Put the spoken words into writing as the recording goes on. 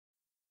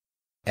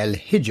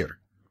Al-Hijr,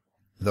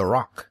 the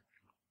Rock.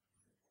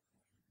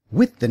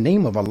 With the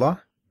name of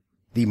Allah,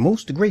 the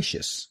most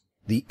gracious,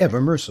 the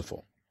ever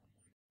merciful.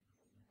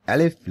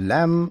 Alif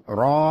Lam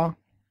Ra.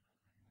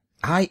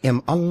 I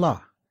am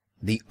Allah,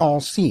 the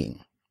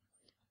all-seeing.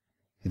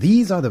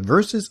 These are the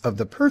verses of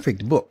the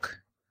perfect book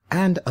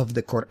and of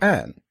the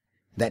Quran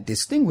that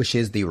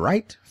distinguishes the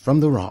right from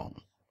the wrong.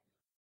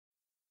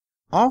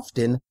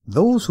 Often,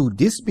 those who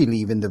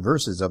disbelieve in the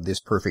verses of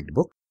this perfect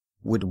book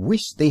would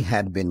wish they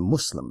had been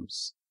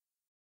Muslims.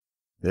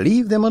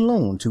 Leave them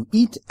alone to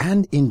eat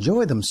and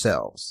enjoy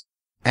themselves,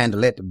 and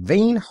let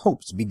vain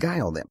hopes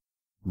beguile them,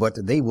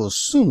 but they will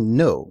soon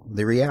know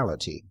the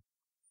reality.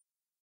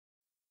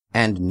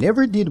 And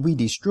never did we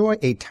destroy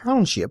a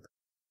township,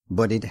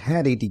 but it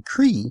had a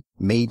decree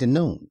made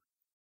known.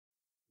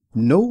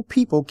 No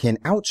people can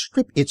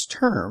outstrip its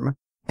term,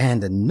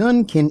 and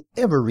none can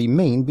ever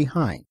remain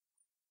behind.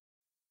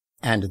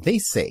 And they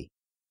say,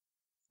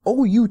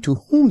 O you to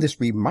whom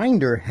this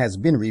reminder has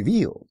been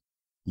revealed,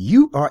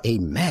 you are a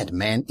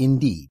madman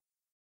indeed.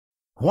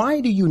 Why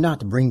do you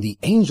not bring the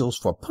angels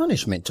for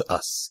punishment to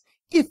us,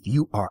 if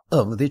you are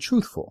of the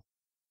truthful?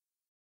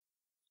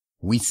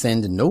 We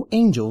send no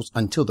angels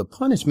until the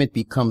punishment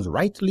becomes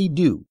rightly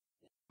due,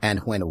 and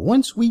when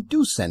once we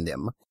do send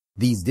them,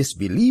 these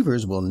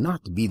disbelievers will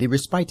not be the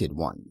respited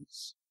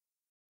ones.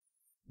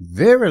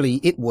 Verily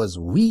it was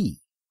we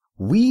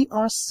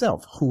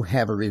ourselves who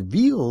have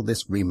revealed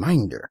this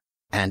reminder,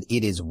 and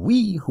it is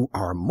we who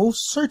are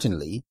most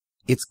certainly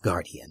its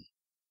guardian.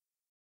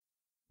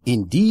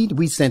 Indeed,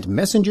 we sent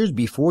messengers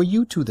before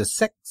you to the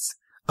sects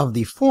of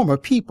the former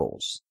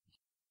peoples.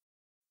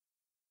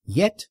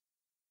 Yet,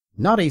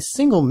 not a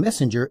single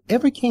messenger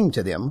ever came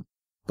to them,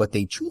 but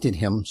they treated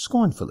him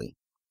scornfully.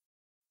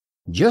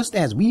 Just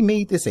as we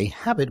made this a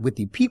habit with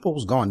the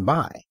peoples gone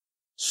by,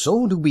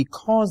 so do we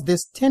cause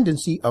this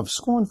tendency of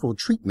scornful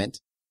treatment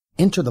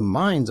into the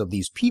minds of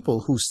these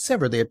people who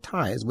sever their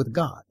ties with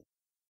God.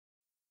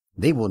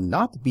 They will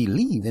not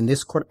believe in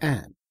this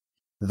Quran,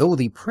 though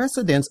the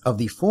precedence of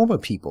the former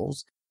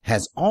peoples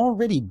has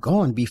already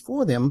gone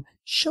before them,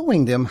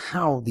 showing them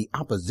how the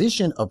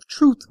opposition of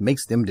truth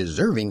makes them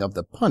deserving of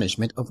the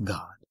punishment of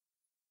God.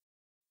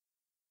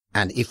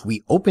 And if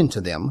we open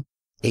to them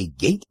a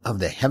gate of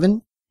the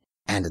heaven,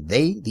 and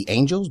they, the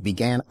angels,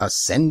 began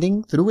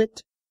ascending through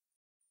it,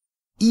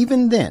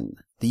 even then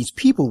these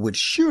people would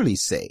surely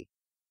say,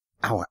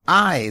 our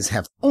eyes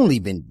have only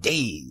been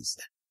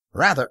dazed.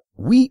 Rather,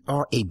 we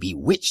are a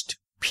bewitched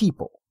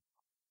people.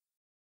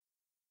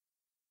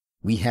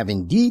 We have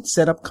indeed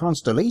set up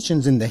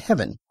constellations in the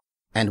heaven,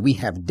 and we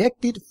have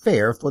decked it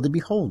fair for the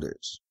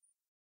beholders.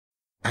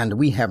 And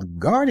we have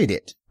guarded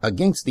it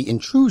against the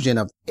intrusion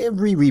of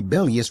every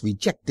rebellious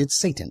rejected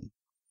Satan.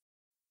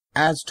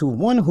 As to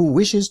one who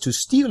wishes to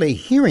steal a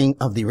hearing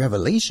of the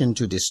revelation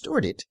to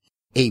distort it,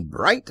 a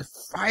bright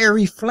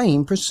fiery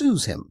flame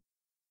pursues him.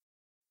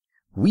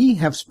 We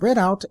have spread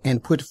out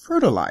and put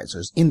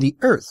fertilizers in the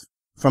earth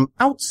from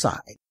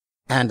outside,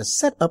 and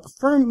set up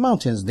firm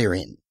mountains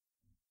therein.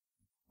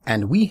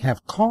 And we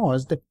have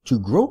caused to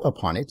grow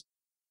upon it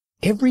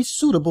every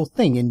suitable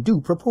thing in due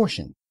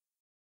proportion.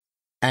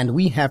 And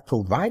we have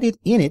provided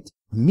in it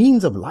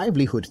means of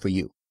livelihood for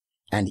you,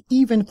 and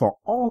even for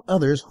all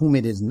others whom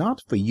it is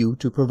not for you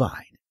to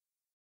provide.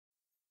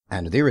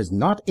 And there is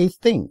not a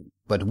thing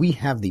but we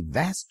have the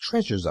vast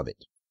treasures of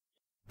it,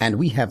 and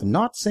we have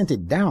not sent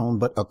it down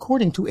but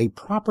according to a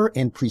proper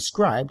and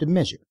prescribed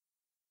measure.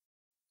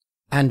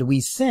 And we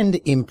send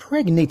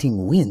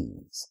impregnating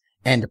winds,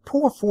 and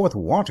pour forth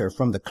water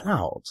from the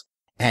clouds,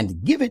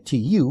 and give it to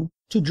you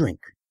to drink.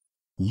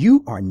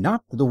 You are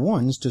not the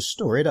ones to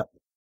store it up.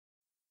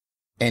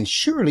 And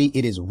surely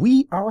it is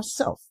we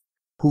ourselves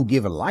who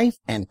give life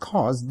and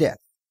cause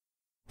death,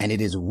 and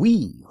it is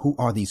we who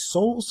are the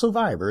sole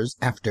survivors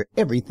after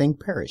everything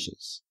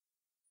perishes.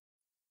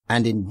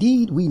 And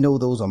indeed we know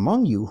those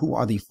among you who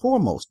are the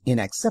foremost in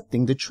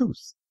accepting the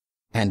truth,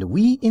 and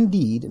we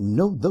indeed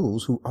know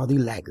those who are the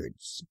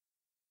laggards.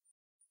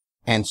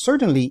 And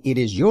certainly it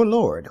is your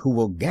Lord who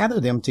will gather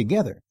them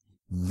together.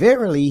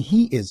 Verily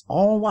he is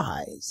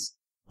all-wise,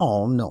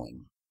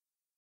 all-knowing.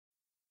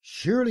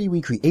 Surely we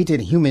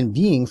created a human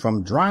being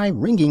from dry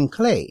wringing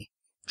clay,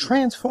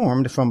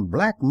 transformed from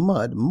black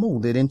mud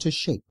molded into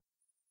shape.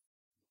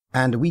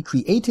 And we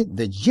created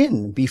the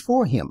jinn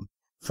before him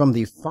from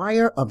the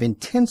fire of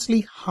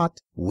intensely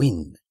hot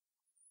wind.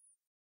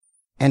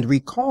 And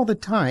recall the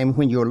time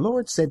when your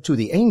Lord said to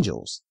the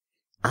angels,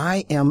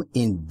 I am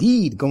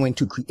indeed going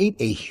to create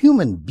a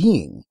human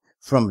being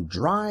from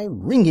dry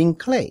wringing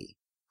clay,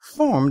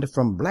 formed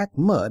from black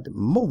mud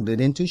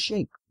molded into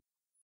shape.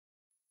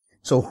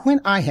 So when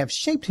I have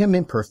shaped him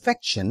in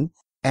perfection,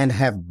 and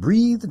have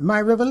breathed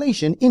my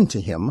revelation into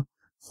him,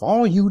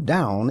 fall you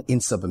down in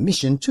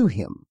submission to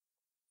him.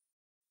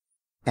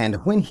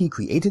 And when he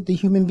created the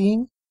human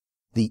being,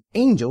 the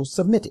angels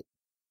submitted,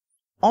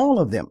 all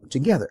of them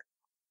together.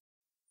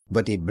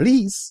 But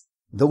Iblis,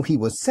 though he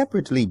was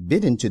separately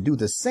bidden to do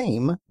the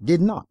same,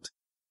 did not.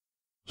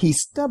 He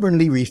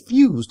stubbornly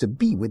refused to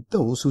be with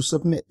those who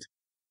submit.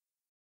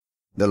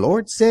 The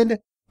Lord said,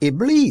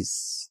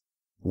 Iblis,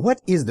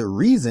 what is the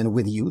reason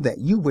with you that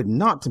you would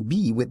not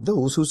be with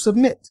those who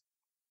submit?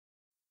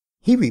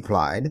 He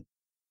replied,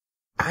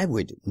 I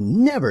would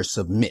never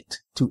submit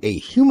to a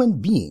human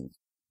being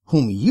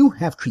whom you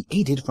have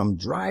created from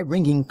dry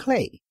wringing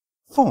clay,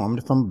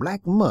 formed from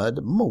black mud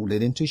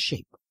molded into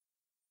shape.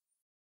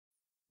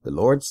 The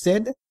Lord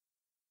said,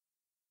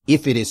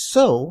 If it is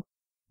so,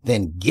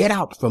 then get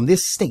out from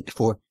this state,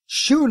 for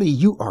surely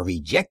you are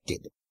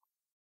rejected.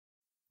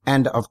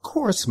 And of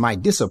course my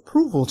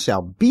disapproval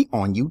shall be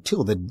on you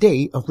till the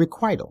day of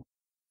requital.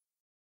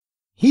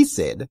 He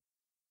said,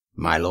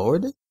 My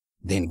Lord,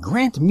 then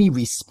grant me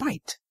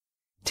respite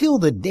till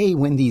the day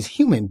when these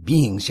human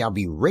beings shall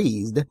be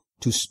raised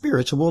to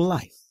spiritual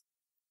life.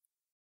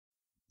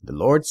 The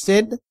Lord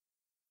said,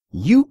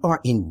 You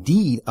are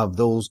indeed of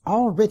those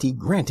already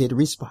granted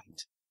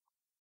respite,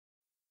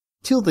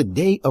 till the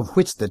day of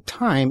which the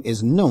time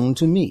is known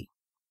to me.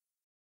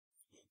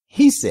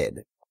 He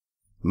said,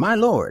 My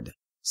Lord,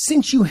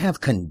 since you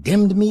have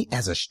condemned me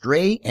as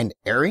astray and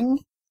erring,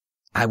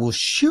 I will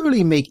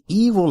surely make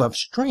evil of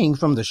straying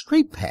from the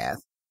straight path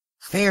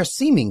fair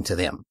seeming to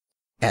them,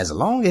 as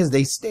long as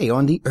they stay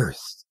on the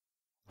earth.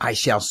 I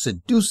shall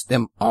seduce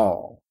them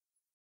all,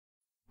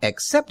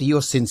 except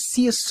your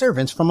sincere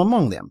servants from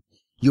among them,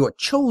 your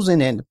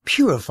chosen and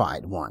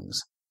purified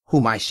ones,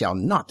 whom I shall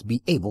not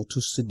be able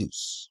to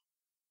seduce.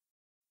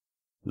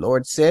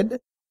 Lord said,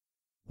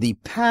 The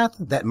path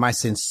that my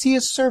sincere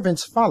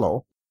servants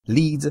follow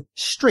leads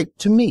straight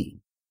to me.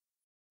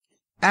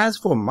 As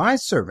for my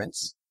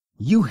servants,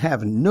 you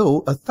have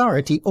no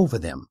authority over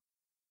them.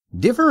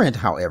 Different,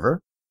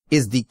 however,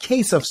 is the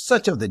case of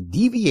such of the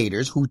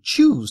deviators who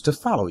choose to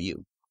follow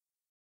you.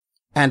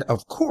 And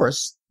of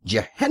course,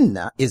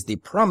 Gehenna is the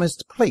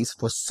promised place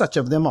for such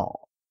of them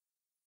all.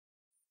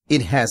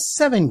 It has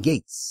 7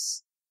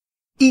 gates.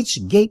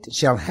 Each gate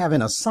shall have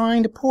an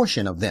assigned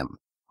portion of them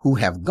who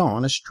have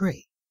gone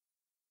astray.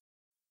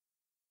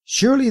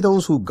 Surely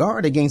those who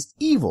guard against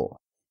evil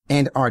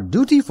and are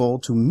dutiful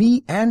to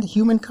me and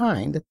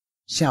humankind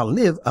shall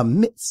live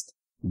amidst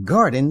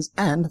gardens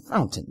and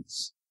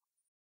fountains.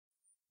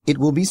 It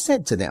will be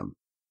said to them,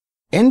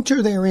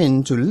 Enter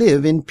therein to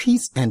live in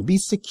peace and be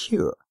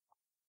secure.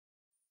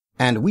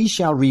 And we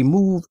shall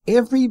remove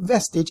every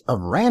vestige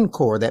of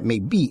rancor that may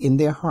be in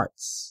their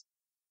hearts.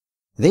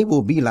 They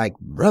will be like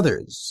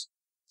brothers,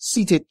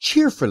 seated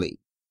cheerfully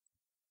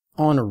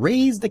on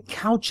raised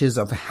couches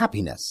of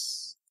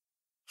happiness,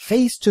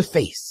 face to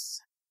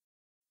face.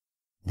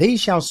 They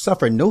shall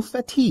suffer no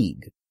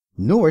fatigue,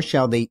 nor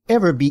shall they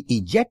ever be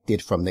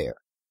ejected from there.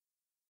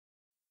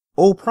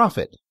 O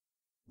prophet,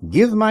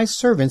 give my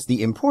servants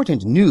the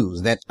important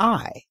news that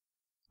I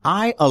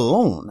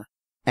alone,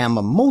 am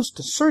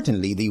most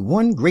certainly the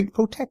one great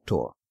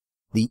protector,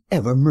 the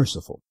ever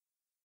merciful.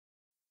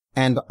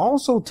 And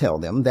also tell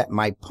them that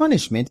my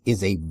punishment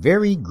is a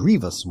very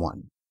grievous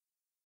one.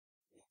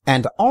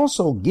 And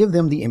also give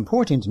them the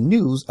important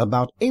news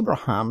about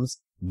Abraham's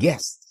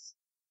guests.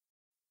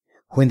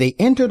 When they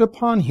entered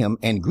upon him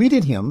and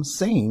greeted him,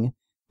 saying,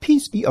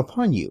 Peace be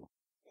upon you,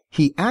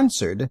 he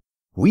answered,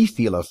 We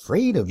feel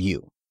afraid of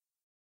you.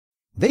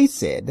 They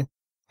said,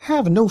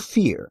 Have no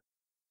fear.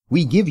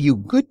 We give you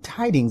good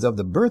tidings of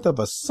the birth of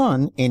a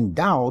son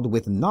endowed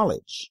with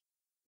knowledge.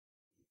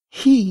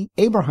 He,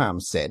 Abraham,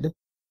 said,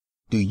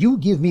 Do you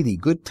give me the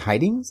good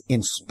tidings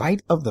in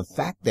spite of the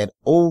fact that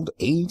old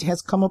age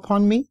has come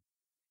upon me?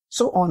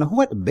 So on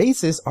what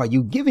basis are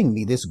you giving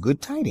me this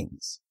good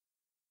tidings?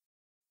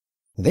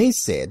 They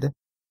said,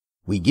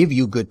 We give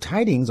you good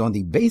tidings on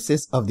the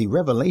basis of the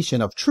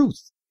revelation of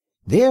truth.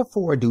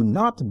 Therefore do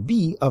not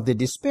be of the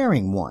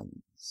despairing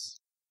ones.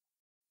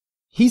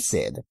 He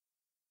said,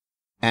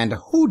 And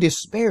who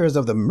despairs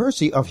of the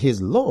mercy of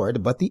his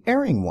Lord but the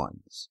erring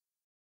ones?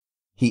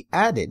 He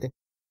added,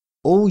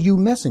 O you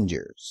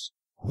messengers,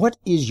 what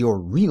is your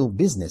real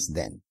business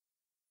then?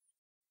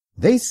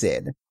 They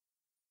said,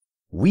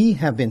 We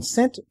have been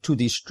sent to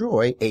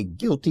destroy a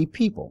guilty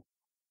people,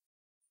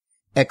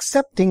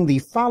 excepting the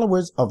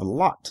followers of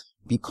Lot,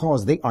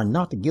 because they are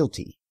not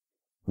guilty.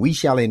 We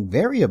shall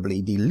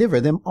invariably deliver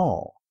them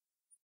all,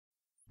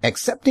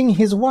 excepting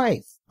his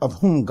wife, of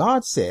whom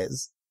God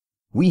says,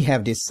 We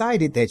have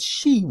decided that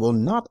she will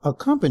not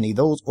accompany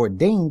those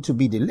ordained to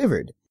be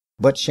delivered,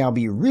 but shall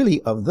be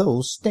really of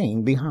those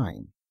staying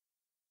behind.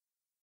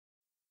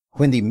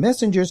 When the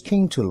messengers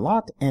came to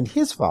Lot and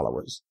his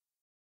followers,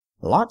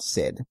 Lot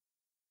said,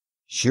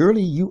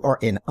 Surely you are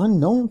an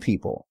unknown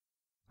people.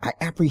 I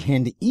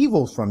apprehend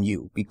evil from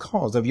you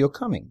because of your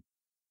coming.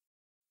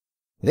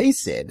 They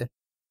said,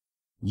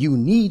 You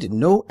need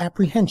no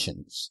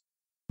apprehensions,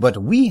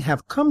 but we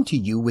have come to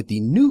you with the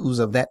news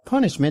of that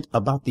punishment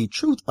about the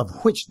truth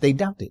of which they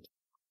doubted.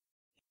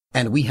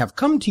 And we have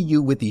come to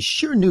you with the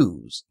sure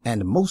news,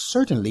 and most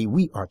certainly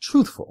we are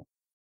truthful.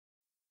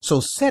 So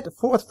set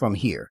forth from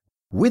here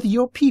with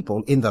your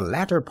people in the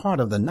latter part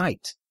of the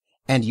night,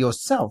 and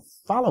yourself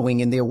following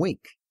in their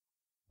wake.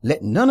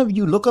 Let none of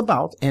you look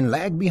about and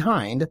lag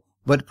behind,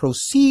 but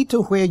proceed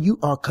to where you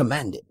are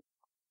commanded.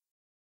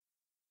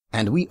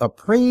 And we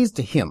appraised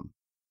him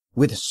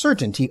with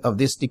certainty of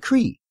this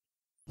decree,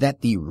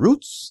 that the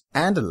roots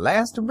and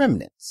last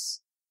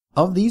remnants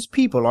of these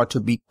people are to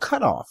be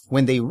cut off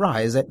when they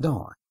rise at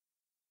dawn.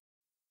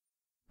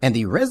 And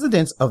the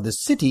residents of the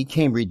city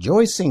came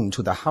rejoicing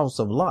to the house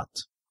of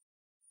Lot.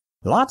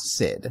 Lot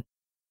said,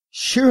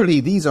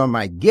 "Surely these are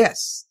my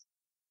guests.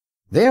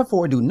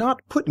 Therefore do not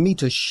put me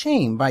to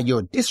shame by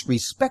your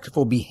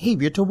disrespectful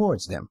behavior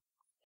towards them.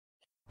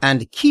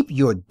 And keep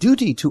your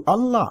duty to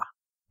Allah,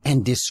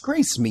 and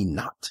disgrace me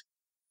not."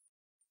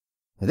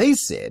 They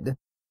said,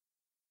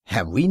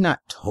 "Have we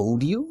not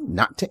told you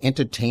not to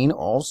entertain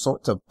all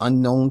sorts of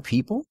unknown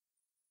people?"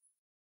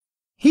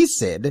 He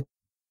said,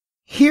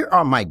 "Here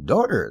are my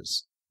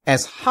daughters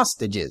as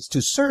hostages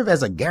to serve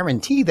as a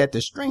guarantee that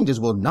the strangers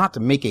will not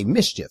make a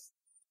mischief,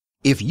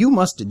 if you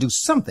must do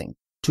something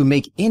to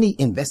make any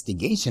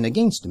investigation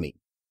against me."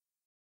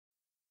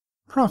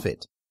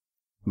 Prophet,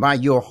 by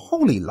your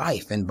holy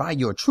life and by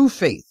your true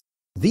faith,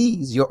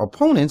 these your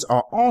opponents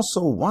are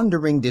also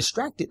wandering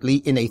distractedly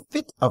in a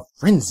fit of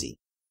frenzy.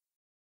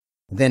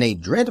 Then a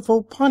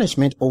dreadful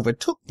punishment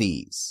overtook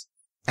these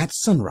at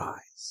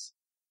sunrise.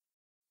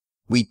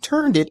 We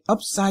turned it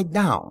upside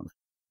down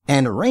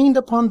and rained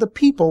upon the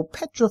people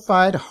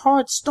petrified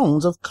hard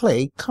stones of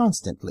clay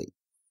constantly.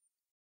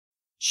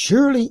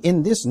 Surely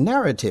in this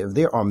narrative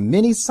there are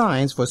many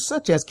signs for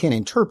such as can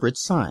interpret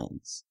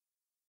signs.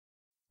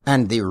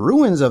 And the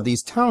ruins of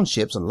these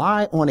townships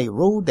lie on a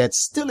road that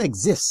still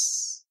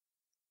exists.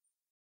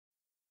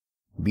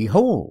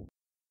 Behold,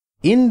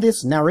 in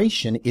this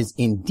narration is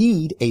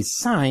indeed a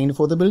sign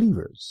for the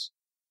believers.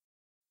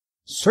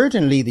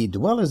 Certainly the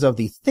dwellers of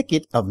the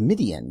thicket of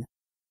Midian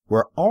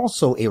were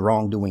also a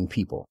wrongdoing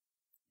people.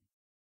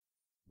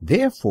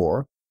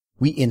 Therefore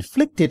we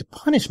inflicted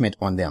punishment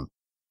on them,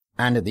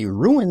 and the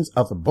ruins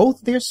of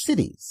both their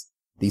cities,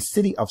 the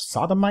city of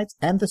Sodomites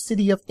and the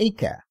city of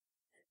Acre,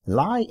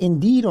 lie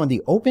indeed on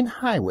the open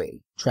highway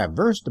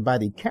traversed by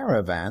the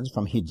caravans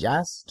from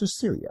Hijaz to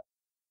Syria.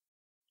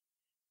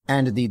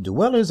 And the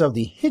dwellers of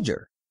the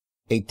Hijr,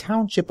 a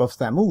township of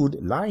Thamud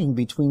lying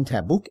between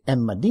Tabuk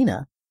and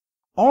Medina,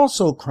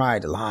 also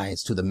cried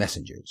lies to the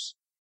messengers.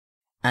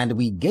 And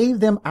we gave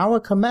them our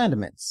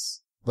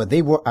commandments, but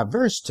they were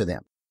averse to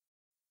them.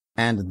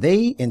 And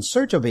they, in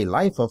search of a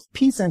life of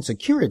peace and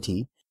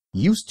security,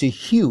 used to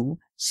hew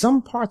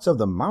some parts of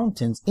the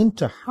mountains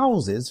into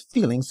houses,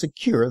 feeling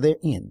secure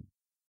therein.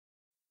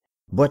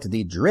 But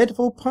the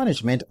dreadful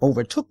punishment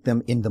overtook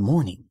them in the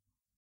morning,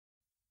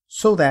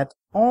 so that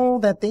all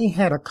that they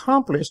had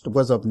accomplished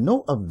was of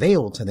no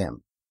avail to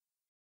them.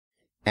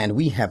 And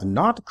we have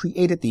not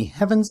created the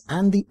heavens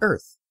and the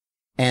earth,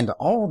 and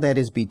all that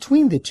is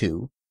between the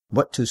two,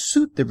 but to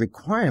suit the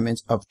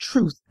requirements of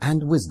truth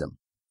and wisdom.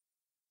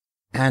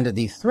 And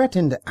the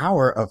threatened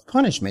hour of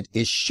punishment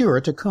is sure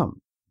to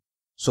come,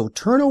 so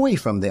turn away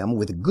from them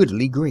with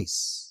goodly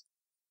grace.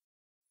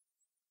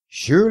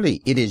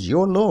 Surely it is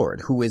your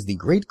Lord who is the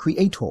great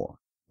Creator,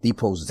 the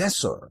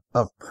possessor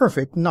of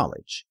perfect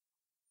knowledge.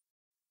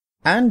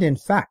 And in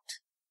fact,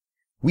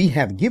 we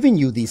have given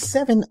you the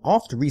 7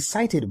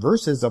 oft-recited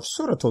verses of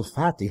Surah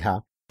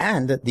Al-Fatiha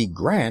and the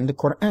Grand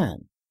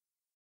Quran.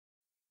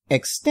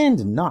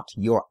 Extend not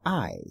your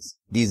eyes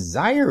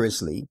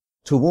desirously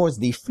towards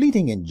the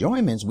fleeting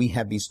enjoyments we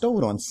have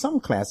bestowed on some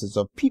classes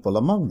of people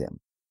among them,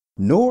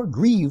 nor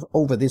grieve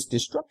over this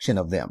destruction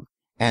of them,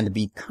 and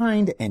be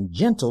kind and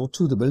gentle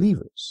to the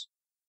believers.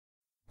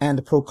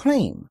 And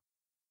proclaim,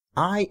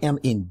 I am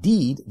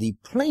indeed the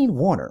plain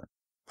warner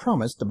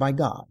promised by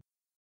God.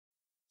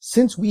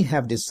 Since we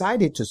have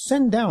decided to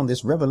send down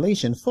this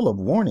revelation full of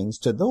warnings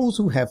to those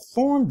who have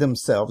formed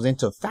themselves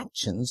into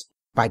factions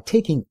by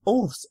taking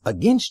oaths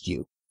against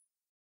you,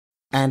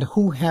 and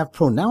who have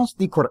pronounced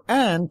the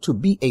Quran to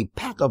be a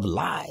pack of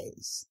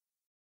lies.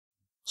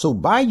 So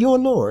by your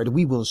Lord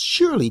we will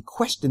surely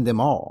question them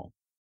all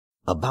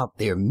about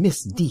their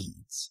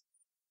misdeeds.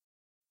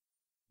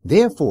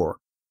 Therefore,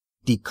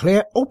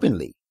 declare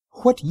openly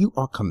what you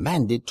are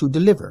commanded to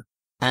deliver,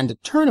 and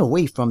turn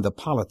away from the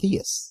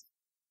polytheists.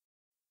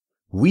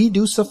 We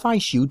do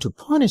suffice you to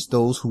punish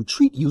those who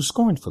treat you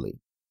scornfully,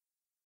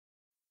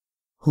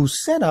 who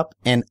set up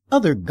an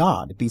other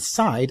god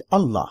beside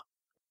Allah,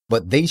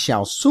 but they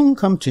shall soon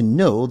come to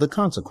know the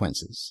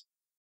consequences.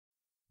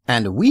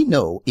 And we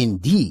know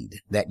indeed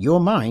that your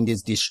mind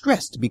is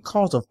distressed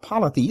because of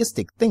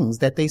polytheistic things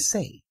that they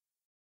say.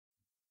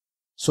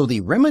 So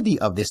the remedy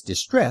of this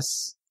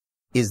distress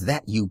is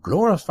that you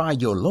glorify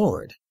your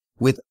Lord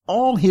with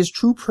all his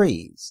true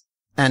praise,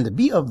 and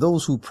be of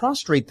those who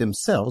prostrate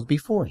themselves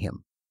before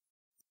him.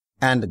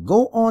 And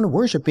go on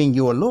worshiping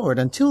your Lord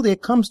until there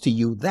comes to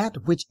you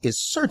that which is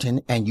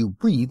certain and you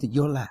breathe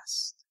your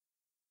last.